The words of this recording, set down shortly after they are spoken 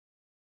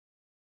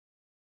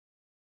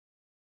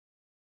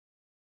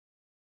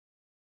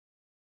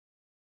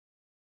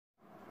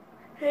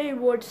Hey,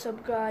 what's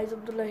up guys,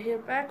 Abdullah here,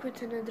 back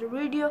with another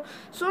video.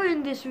 So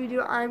in this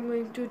video I'm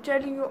going to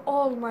telling you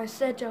all my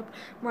setup,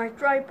 my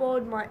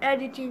tripod, my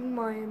editing,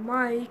 my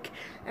mic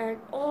and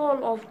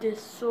all of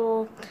this.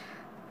 So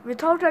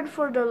without any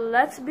further,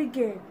 let's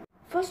begin.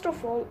 First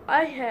of all,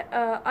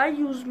 I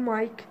use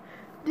mic.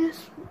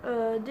 This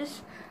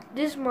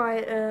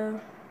my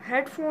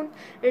headphone.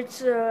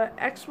 It's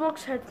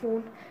Xbox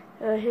headphone.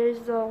 Here's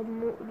the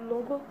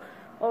logo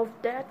of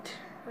that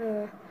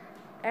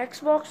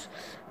Xbox.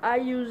 I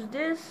use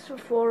this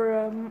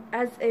for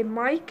as a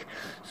mic.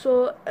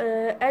 So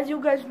as you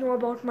guys know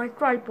about my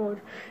tripod,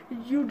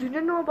 you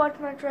didn't know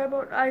about my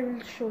tripod, I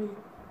will show you.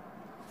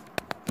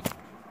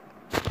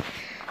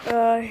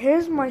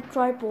 Here's my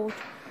tripod.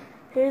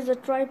 Here's a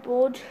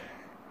tripod.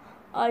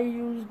 I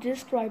use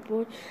this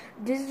tripod.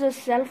 This is a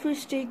selfie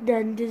stick.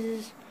 Then this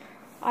is,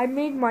 I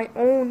made my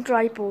own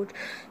tripod.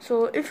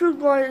 So if you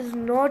guys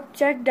not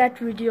check that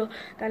video,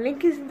 the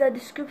link is in the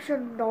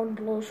description down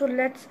below. So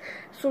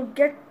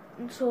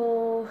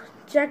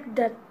check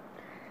that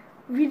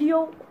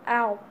video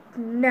out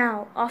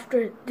now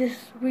after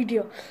this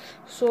video.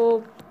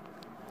 So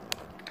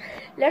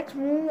let's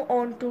move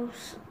on to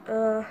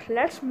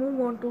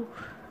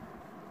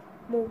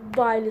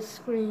mobile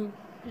screen.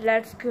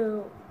 Let's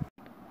go.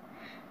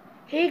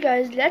 Hey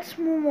guys, let's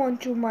move on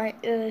to my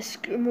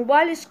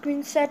mobile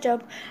screen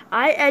setup.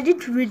 I edit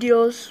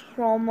videos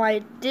from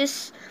my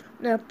this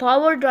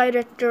Power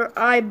Director.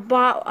 I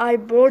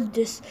bought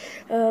this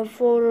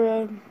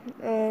for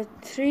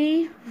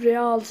 3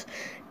 reals.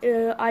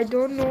 I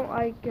don't know.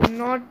 I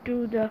cannot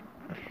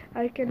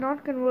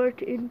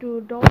convert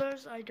into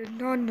dollars. I do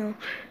not know.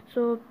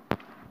 So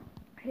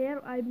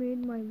here I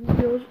made my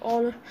videos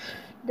all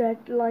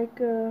that, like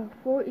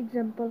for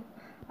example,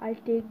 I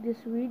take this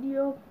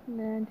video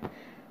and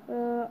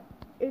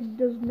it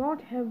does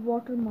not have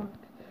watermark.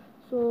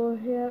 So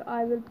here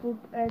I will put,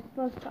 at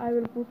first I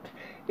will put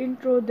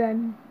intro,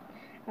 then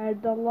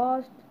at the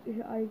last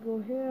I go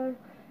here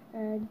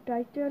and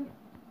title.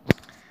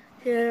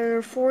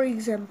 Here for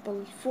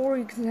example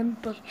I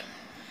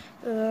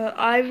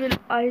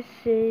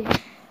say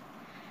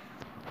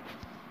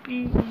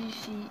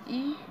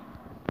PCE,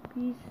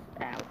 peace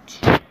out.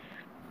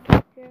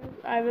 Here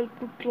I will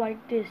put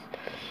like this.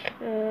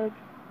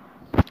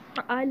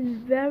 I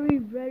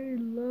very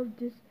love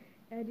this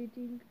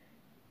editing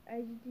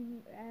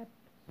app.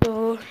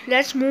 So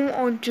let's move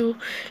on to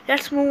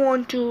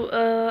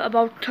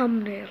about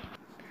thumbnail.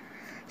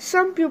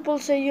 Some people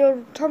say your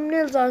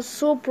thumbnails are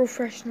so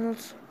professional.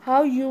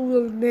 How you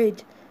will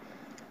made?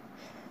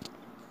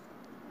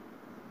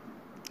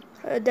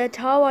 That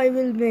how I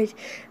will made.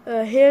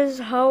 Here's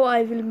how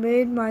I will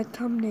made my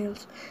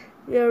thumbnails.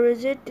 Where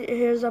is it?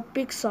 Here's a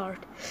PicsArt.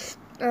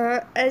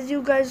 As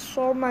you guys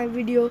saw my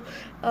video,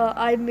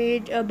 I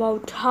made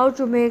about how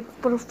to make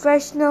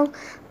professional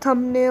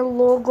thumbnail,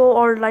 logo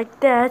or like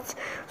that.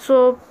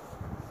 So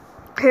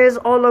here's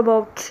all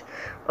about.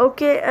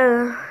 Okay,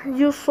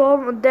 you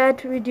saw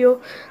that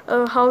video,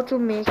 how to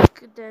make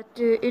that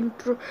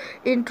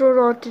intro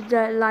not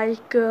that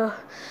like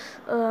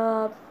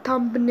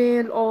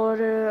thumbnail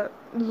or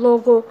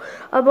logo.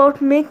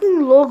 About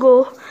making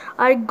logo,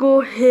 I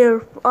go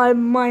here.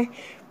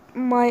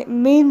 My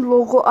main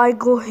logo, I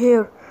go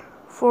here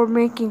for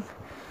making.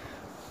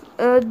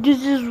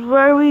 This is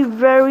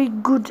very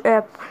good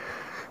app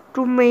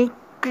to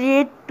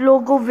create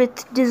logo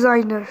with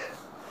designer.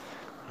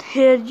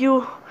 Here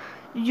you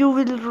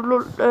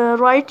will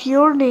write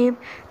your name,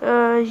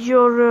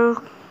 your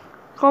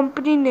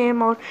company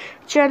name or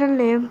channel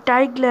name,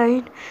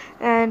 tagline,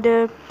 and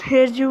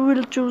here you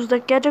will choose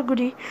the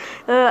category.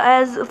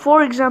 As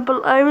for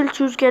example, I will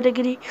choose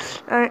category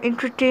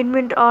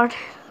entertainment art.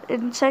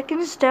 In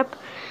second step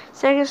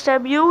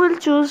you will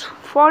choose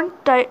font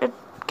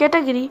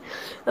category.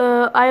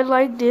 I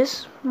like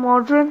this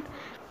modern,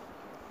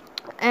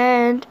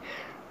 and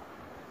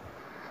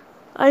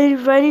I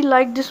very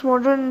like this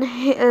modern.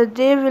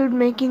 They will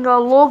making a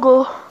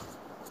logo,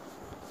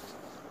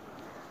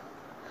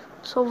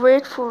 so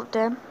wait for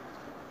them.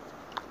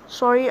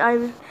 Sorry,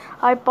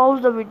 I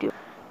pause the video.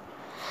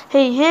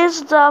 Hey,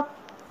 here's the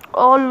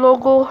all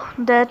logo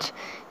that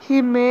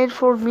he made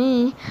for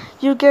me.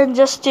 You can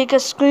just take a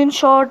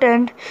screenshot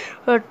and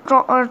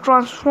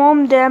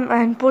transform them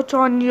and put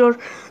on your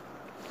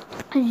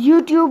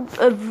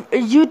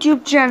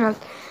YouTube channel.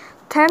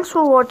 Thanks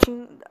for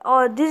watching.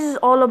 This is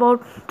all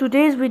about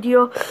today's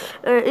video.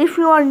 If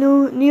you are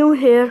new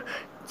here,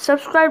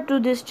 subscribe to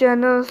this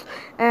channel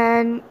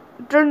and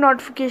turn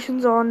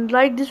notifications on.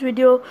 Like this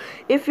video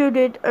if you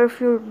did, or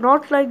if you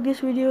not like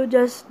this video,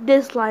 just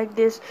dislike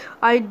this.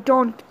 I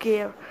don't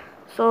care.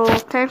 So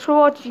thanks for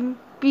watching.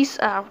 Peace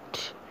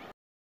out.